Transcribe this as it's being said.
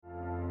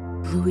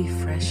Louis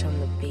Fresh on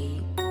the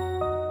beat.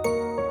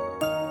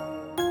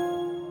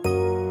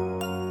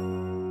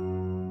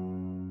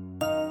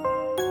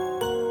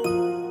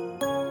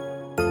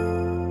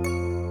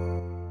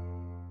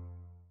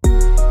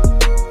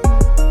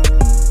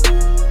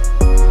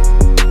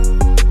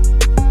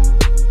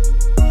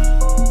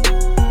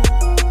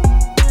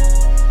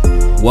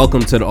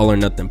 Welcome to the All or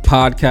Nothing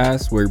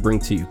podcast, where we bring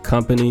to you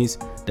companies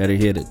that are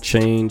here to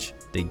change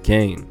the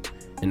game.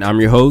 And I'm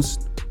your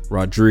host,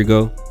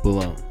 Rodrigo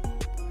Bolon.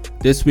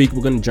 This week,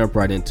 we're going to jump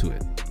right into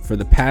it. For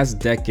the past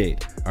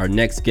decade, our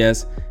next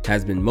guest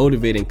has been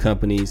motivating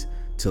companies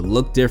to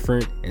look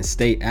different and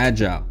stay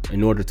agile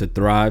in order to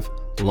thrive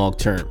long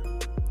term.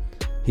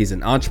 He's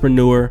an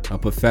entrepreneur, a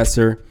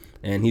professor,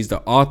 and he's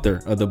the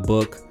author of the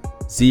book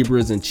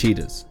Zebras and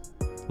Cheetahs.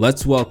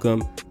 Let's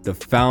welcome the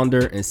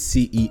founder and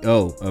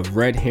CEO of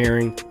Red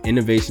Herring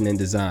Innovation and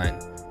Design,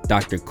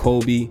 Dr.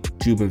 Colby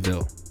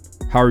Jubenville.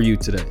 How are you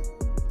today?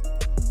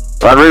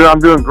 Rodrigo, I'm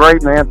doing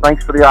great, man.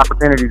 Thanks for the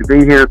opportunity to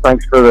be here.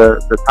 Thanks for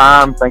the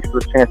time. Thanks for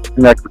the chance to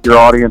connect with your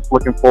audience.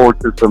 Looking forward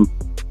to some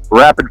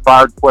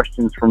rapid-fire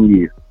questions from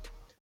you.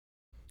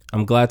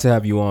 I'm glad to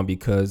have you on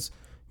because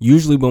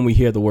usually when we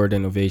hear the word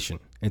innovation,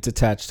 it's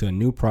attached to a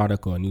new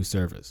product or a new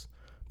service.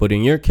 But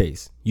in your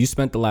case, you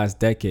spent the last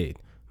decade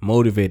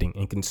motivating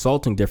and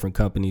consulting different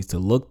companies to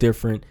look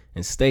different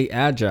and stay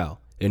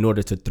agile in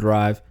order to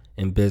thrive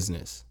in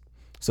business.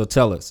 So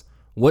tell us,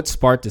 what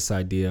sparked this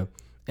idea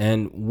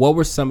and what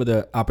were some of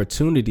the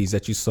opportunities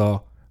that you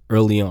saw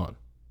early on?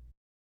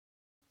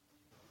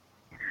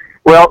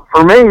 Well,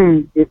 for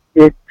me,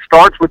 it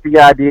starts with the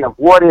idea of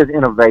what is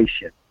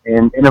innovation.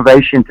 And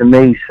innovation to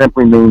me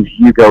simply means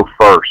you go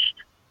first.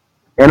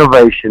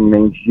 Innovation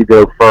means you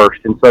go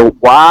first. And so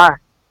why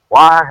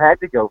I had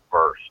to go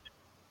first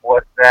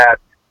was that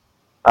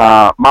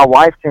my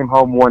wife came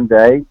home one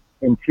day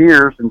in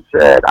tears and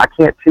said, I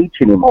can't teach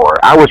anymore.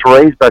 I was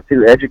raised by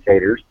two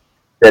educators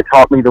that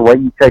taught me the way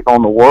you take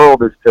on the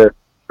world is to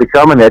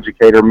become an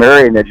educator,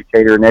 marry an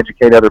educator, and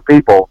educate other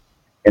people.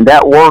 And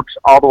that works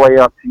all the way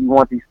up to you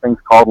want these things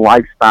called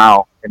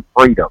lifestyle and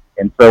freedom.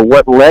 And so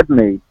what led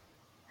me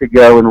to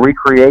go and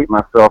recreate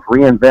myself,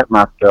 reinvent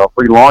myself,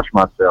 relaunch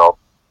myself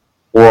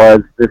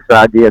was this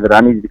idea that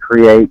I needed to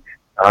create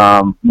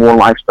more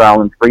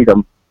lifestyle and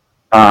freedom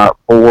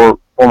for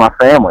my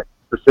family,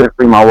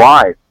 specifically my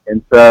wife.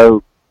 And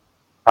so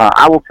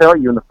I will tell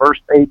you, in the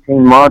first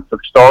 18 months of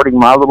starting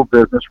my little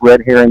business,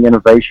 Red Herring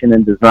Innovation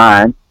and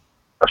Design,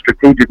 a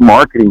strategic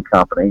marketing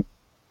company,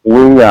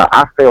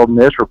 I failed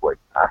miserably.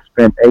 I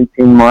spent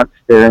 18 months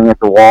staring at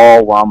the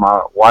wall while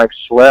my wife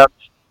slept.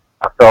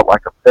 I felt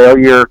like a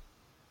failure.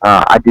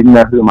 I didn't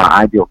know who my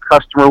ideal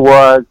customer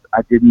was.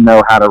 I didn't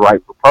know how to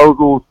write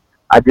proposals.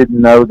 I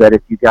didn't know that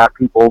if you got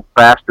people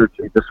faster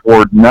to this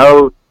word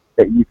no,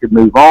 that you could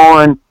move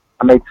on.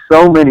 I made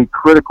so many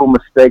critical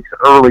mistakes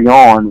early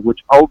on,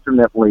 which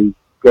ultimately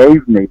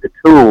gave me the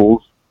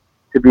tools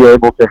to be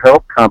able to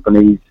help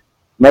companies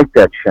make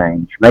that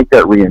change, make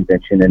that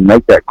reinvention, and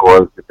make that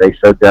growth that they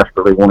so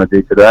desperately want to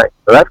do today.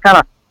 So that's kind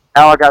of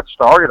how I got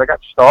started. I got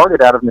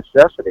started out of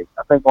necessity,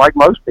 I think, like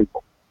most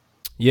people.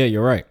 Yeah,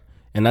 you're right.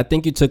 And I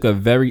think you took a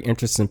very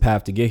interesting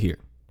path to get here.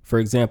 For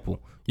example,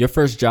 your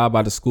first job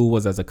out of school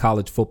was as a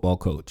college football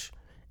coach.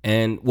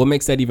 And what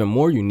makes that even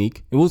more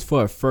unique, it was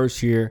for a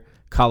first-year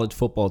college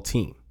football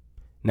team.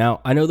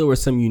 Now, I know there were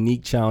some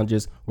unique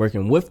challenges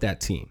working with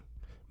that team,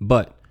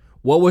 but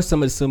what were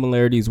some of the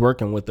similarities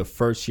working with the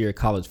first-year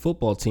college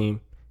football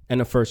team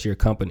and a first-year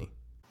company?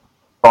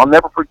 I'll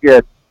never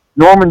forget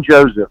Norman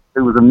Joseph,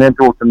 who was a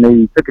mentor to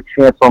me, took a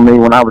chance on me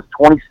when I was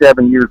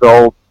 27 years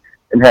old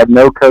and had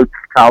no college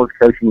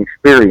coaching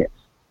experience.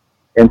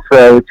 And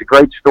so it's a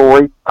great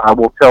story. I'll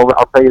tell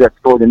you that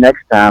story the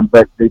next time,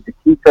 but the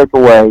key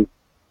takeaway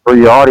for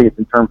the audience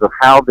in terms of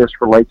how this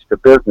relates to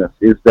business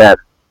is that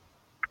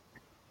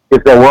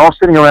we're all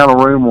sitting around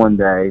a room one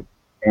day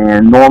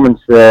and Norman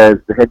says,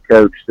 the head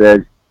coach says,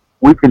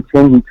 we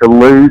continue to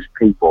lose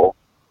people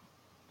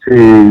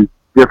to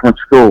different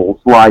schools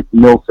like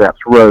Millsaps,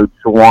 Rhodes,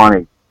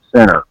 Sewanee,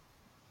 Center,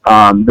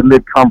 the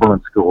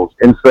Mid-Cumberland schools.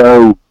 And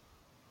so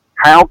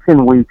how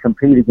can we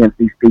compete against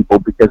these people?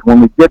 Because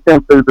when we get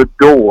them through the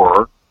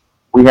door,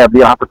 we have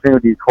the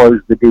opportunity to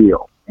close the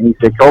deal. And he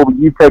said, Colby,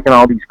 you've taken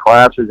all these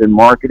classes in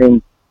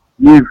marketing.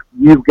 You've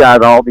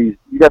got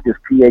you got this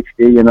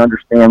PhD and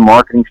understand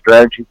marketing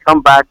strategy.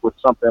 Come back with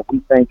something that we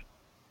think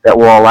that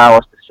will allow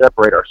us to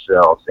separate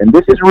ourselves. And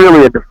this is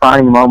really a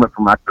defining moment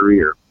for my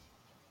career.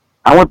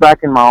 I went back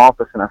in my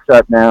office and I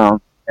sat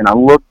down and I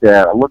looked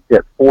at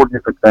 4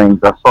 different things.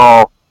 I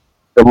saw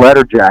the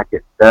letter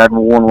jacket that I'd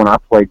worn when I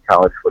played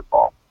college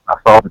football. I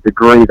saw the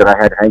degree that I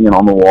had hanging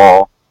on the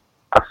wall.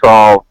 I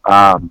saw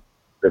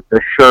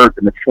the shirt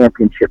and the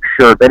championship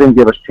shirt. They didn't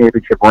give us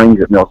championship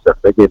rings at Millsaps.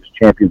 They gave us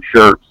champion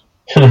shirts.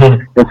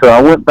 And so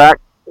I went back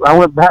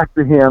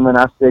to him and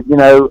I said,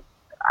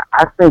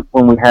 I think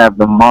when we have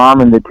the mom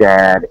and the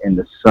dad and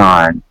the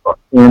son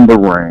in the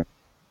room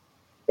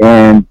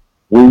and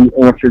we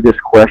answer this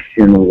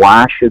question,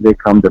 why should they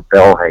come to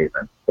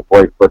Belhaven to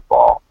play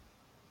football?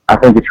 I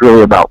think it's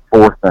really about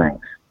four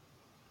things.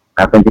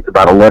 I think it's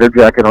about a leather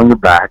jacket on your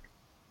back,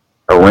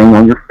 a ring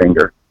on your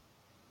finger,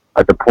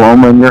 a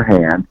diploma in your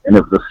hand, and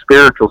it was a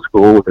spiritual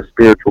school with a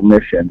spiritual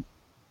mission.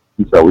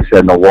 And so we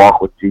said, in a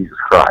walk with Jesus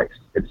Christ.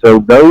 And so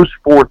those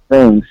four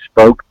things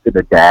spoke to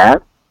the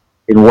dad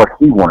in what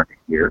he wanted to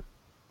hear.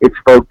 It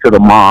spoke to the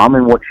mom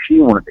in what she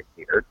wanted to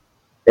hear.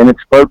 And it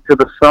spoke to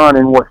the son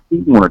in what he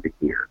wanted to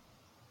hear.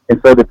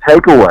 And so the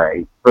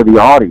takeaway for the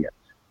audience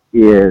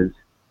is,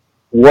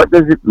 what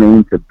does it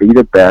mean to be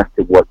the best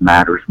at what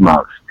matters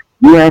most?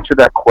 You answer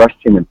that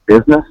question in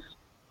business.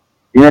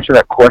 You answer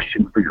that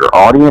question for your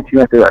audience.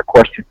 You answer that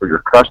question for your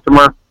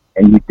customer.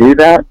 And you do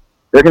that,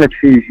 they're going to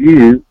choose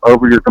you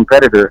over your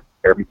competitor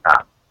every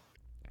time.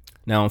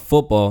 Now in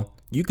football,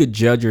 you could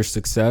judge your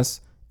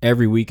success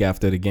every week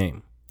after the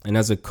game. And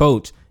as a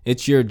coach,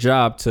 it's your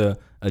job to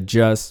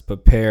adjust,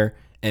 prepare,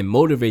 and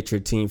motivate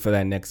your team for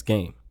that next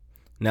game.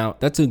 Now,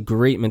 that's a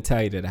great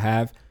mentality to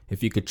have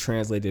if you could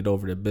translate it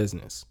over to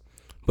business.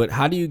 But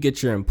how do you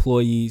get your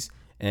employees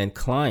and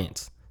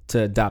clients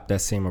to adopt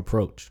that same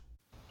approach?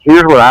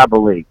 Here's what I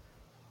believe.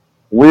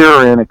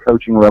 We're in a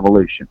coaching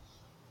revolution.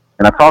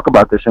 And I talk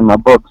about this in my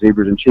book,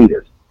 Zebras and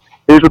Cheetahs.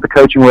 Here's what the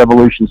coaching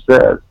revolution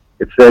says.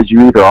 It says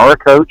you either are a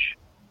coach,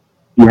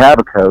 you have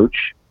a coach,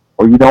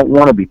 or you don't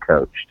want to be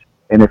coached.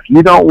 And if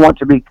you don't want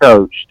to be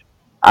coached,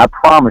 I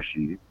promise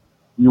you,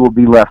 you will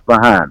be left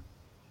behind.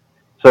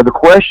 So the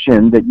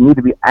question that you need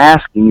to be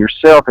asking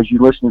yourself as you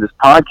listen to this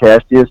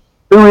podcast is,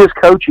 who is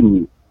coaching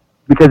you?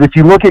 Because if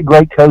you look at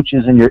great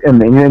coaches in your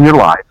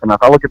life, and if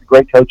I look at the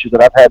great coaches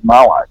that I've had in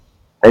my life,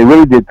 they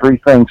really did three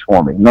things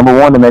for me. Number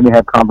one, they made me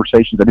have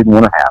conversations I didn't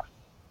want to have.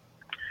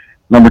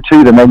 Number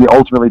two, they made me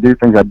ultimately do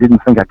things I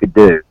didn't think I could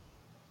do.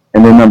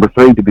 And then number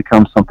three, to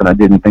become something I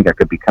didn't think I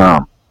could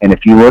become. And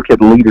if you look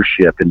at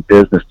leadership in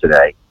business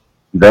today,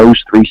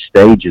 those three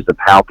stages of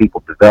how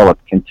people develop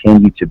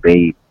continue to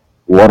be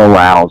what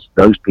allows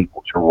those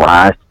people to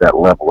rise to that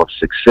level of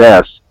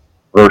success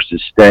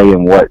versus stay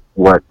in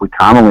what we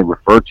commonly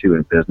refer to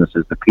in business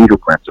as the Peter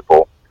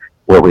Principle,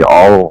 where we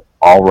all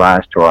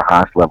rise to our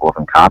highest level of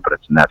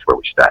incompetence, and that's where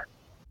we stay.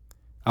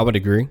 I would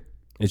agree.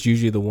 It's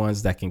usually the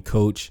ones that can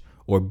coach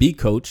or be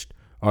coached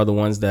are the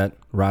ones that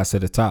rise to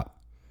the top.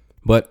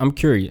 But I'm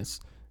curious,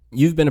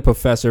 you've been a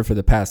professor for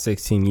the past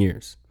 16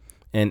 years,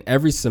 and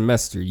every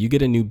semester you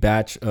get a new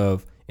batch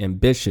of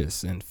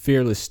ambitious and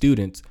fearless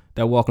students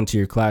that walk into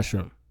your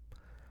classroom.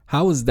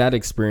 How has that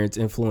experience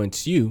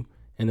influenced you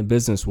in the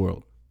business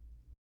world?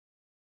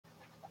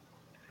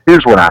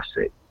 Here's what I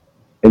see,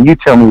 and you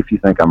tell me if you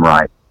think I'm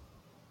right.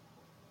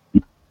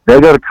 They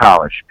go to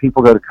college,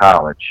 people go to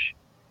college,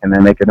 and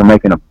they're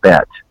making a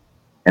bet,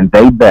 and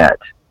they bet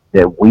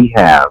that we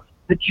have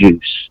the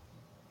juice,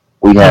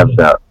 we have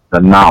the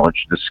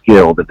knowledge, the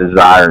skill, the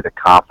desire, the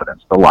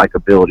confidence, the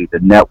likability, the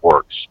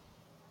networks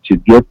to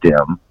get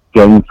them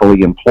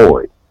gainfully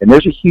employed. And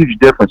there's a huge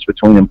difference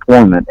between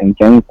employment and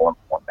gainful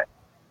employment.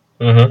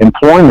 Mm-hmm.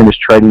 Employment is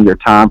trading your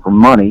time for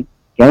money.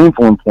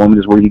 Gainful employment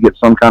is where you get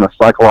some kind of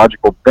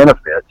psychological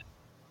benefit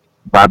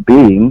by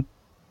being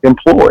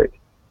employed.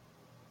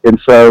 And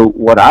so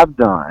what I've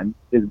done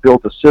is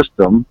built a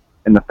system,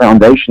 and the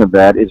foundation of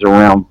that is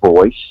around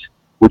voice,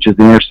 which is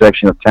the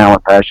intersection of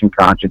talent, passion,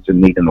 conscience,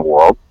 and need in the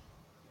world.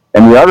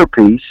 And the other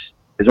piece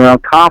is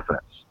around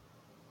confidence.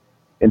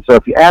 And so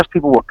if you ask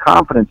people what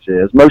confidence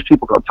is, most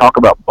people go talk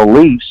about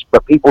beliefs,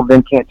 but people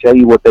then can't tell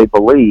you what they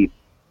believe.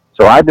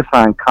 So I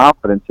define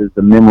confidence as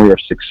the memory of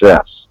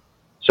success.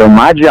 So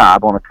my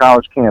job on a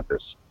college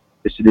campus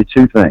is to do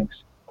two things: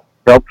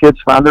 help kids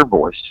find their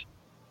voice,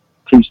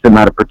 teach them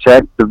how to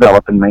protect,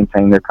 develop, and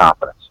maintain their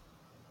confidence.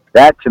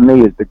 That, to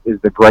me, is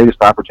the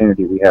greatest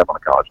opportunity we have on a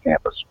college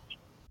campus.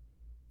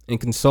 In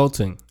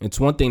consulting, it's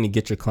one thing to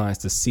get your clients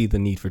to see the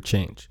need for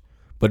change,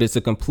 but it's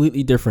a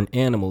completely different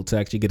animal to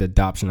actually get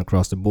adoption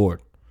across the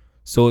board.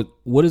 So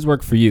what has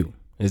worked for you?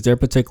 Is there a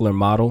particular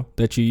model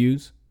that you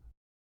use?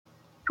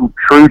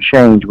 True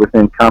change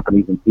within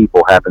companies and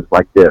people happens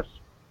like this.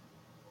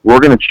 We're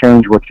going to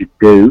change what you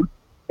do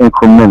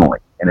incrementally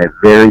in a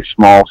very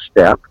small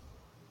step.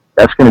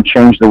 That's going to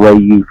change the way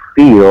you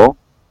feel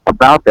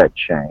about that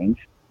change.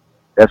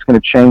 That's going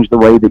to change the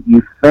way that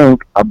you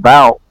think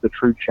about the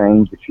true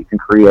change that you can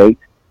create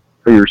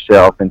for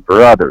yourself and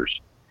for others.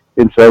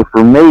 And so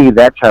for me,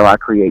 that's how I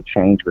create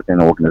change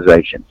within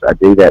organizations. I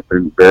do that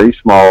through very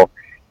small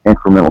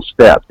incremental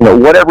steps,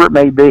 whatever it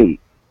may be,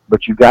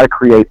 but you've got to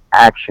create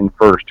action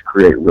first to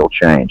create real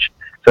change.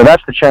 So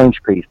that's the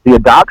change piece. The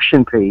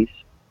adoption piece,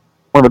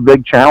 one of the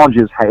big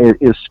challenges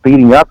is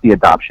speeding up the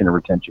adoption and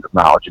retention of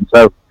knowledge. And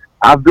so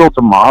I've built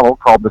a model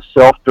called the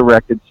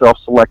self-directed,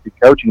 self-selected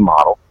coaching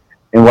model.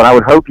 And what I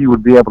would hope you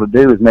would be able to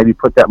do is maybe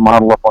put that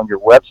model up on your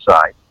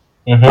website.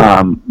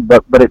 Mm-hmm.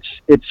 But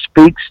it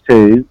speaks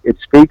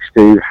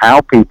to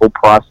how people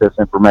process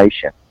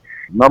information.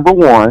 Number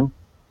one,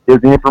 is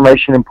the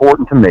information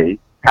important to me?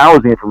 How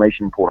is the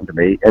information important to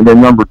me? And then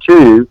number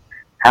two,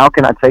 how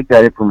can I take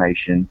that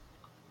information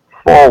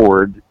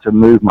forward to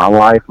move my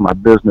life, my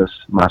business,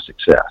 my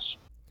success?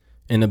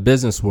 In a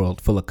business world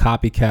full of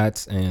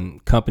copycats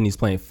and companies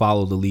playing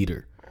follow the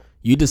leader,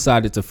 you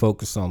decided to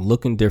focus on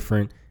looking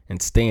different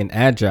and staying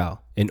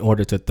agile in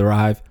order to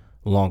thrive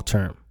long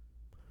term.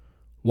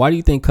 Why do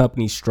you think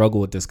companies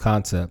struggle with this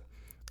concept?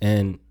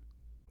 And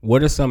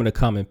what are some of the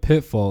common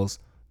pitfalls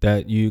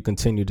that you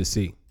continue to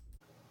see?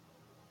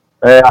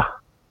 Yeah,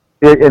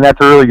 and that's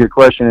a really good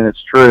question, and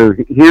it's true.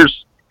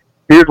 Here's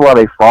why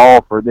they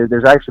fall for.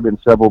 There's actually been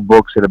several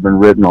books that have been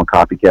written on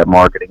copycat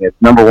marketing. It's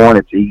number one,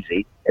 it's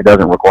easy. It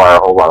doesn't require a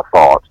whole lot of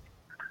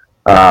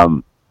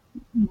thought.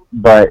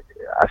 But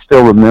I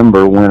still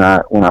remember when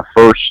I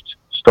first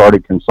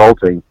started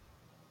consulting,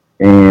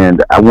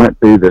 and I went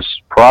through this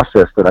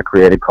process that I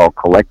created called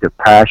Collective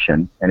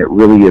Passion, and it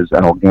really is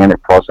an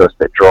organic process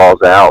that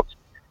draws out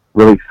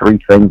really three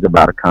things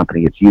about a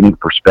company. Its unique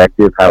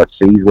perspective, how it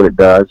sees what it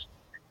does,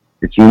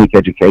 its unique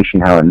education,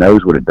 how it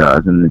knows what it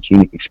does, and its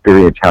unique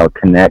experience, how it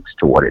connects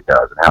to what it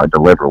does and how it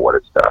delivers what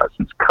it does.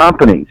 It's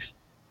companies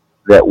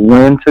that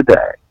win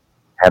today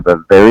have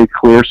a very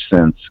clear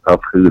sense of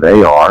who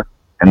they are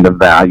and the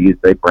values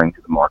they bring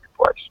to the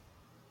marketplace.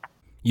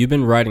 You've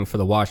been writing for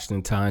the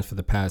Washington Times for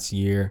the past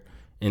year,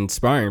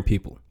 inspiring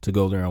people to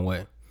go their own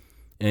way.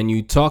 And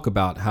you talk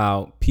about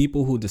how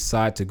people who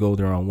decide to go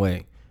their own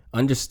way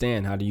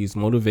understand how to use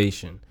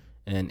motivation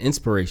and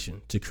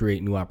inspiration to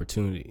create new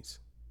opportunities.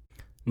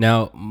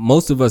 Now,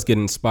 most of us get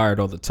inspired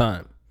all the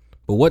time,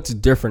 but what's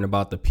different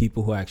about the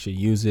people who actually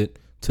use it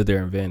to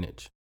their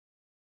advantage?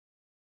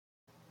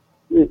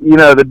 You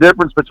know, the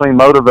difference between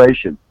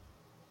motivation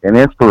and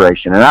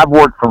inspiration, and I've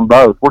worked from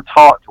both. We're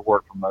taught to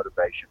work from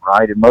motivation,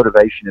 right? And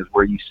motivation is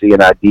where you see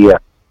an idea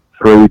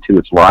through to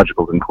its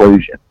logical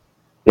conclusion.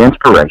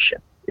 Inspiration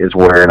is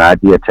where an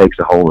idea takes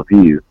a hold of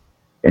you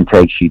and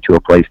takes you to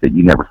a place that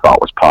you never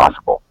thought was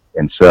possible.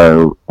 And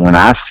so when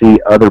I see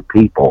other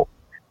people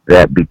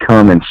that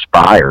become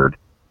inspired,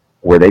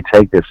 where they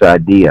take this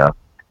idea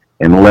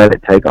and let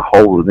it take a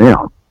hold of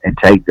them and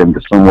take them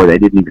to somewhere they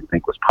didn't even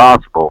think was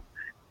possible,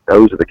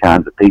 those are the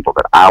kinds of people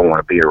that I want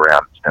to be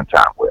around and spend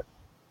time with.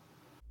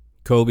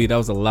 Kobe, that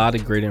was a lot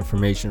of great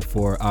information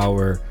for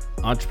our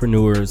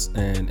entrepreneurs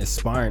and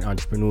aspiring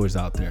entrepreneurs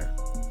out there.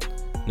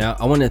 Now,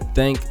 I want to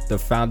thank the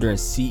founder and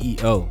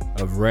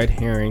CEO of Red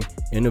Herring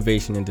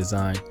Innovation and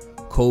Design,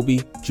 Kobe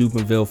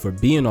Jubenville, for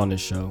being on the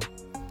show.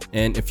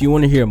 And if you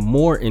want to hear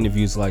more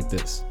interviews like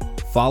this,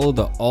 follow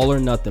the All or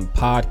Nothing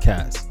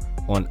podcast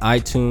on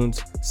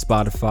iTunes,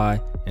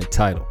 Spotify, and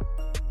Tidal.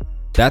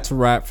 That's a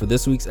wrap for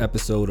this week's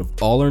episode of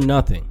All or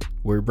Nothing,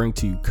 where we bring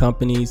to you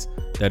companies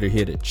that are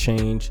here to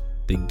change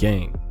the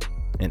game.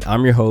 And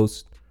I'm your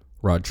host,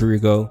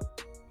 Rodrigo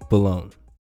Ballone.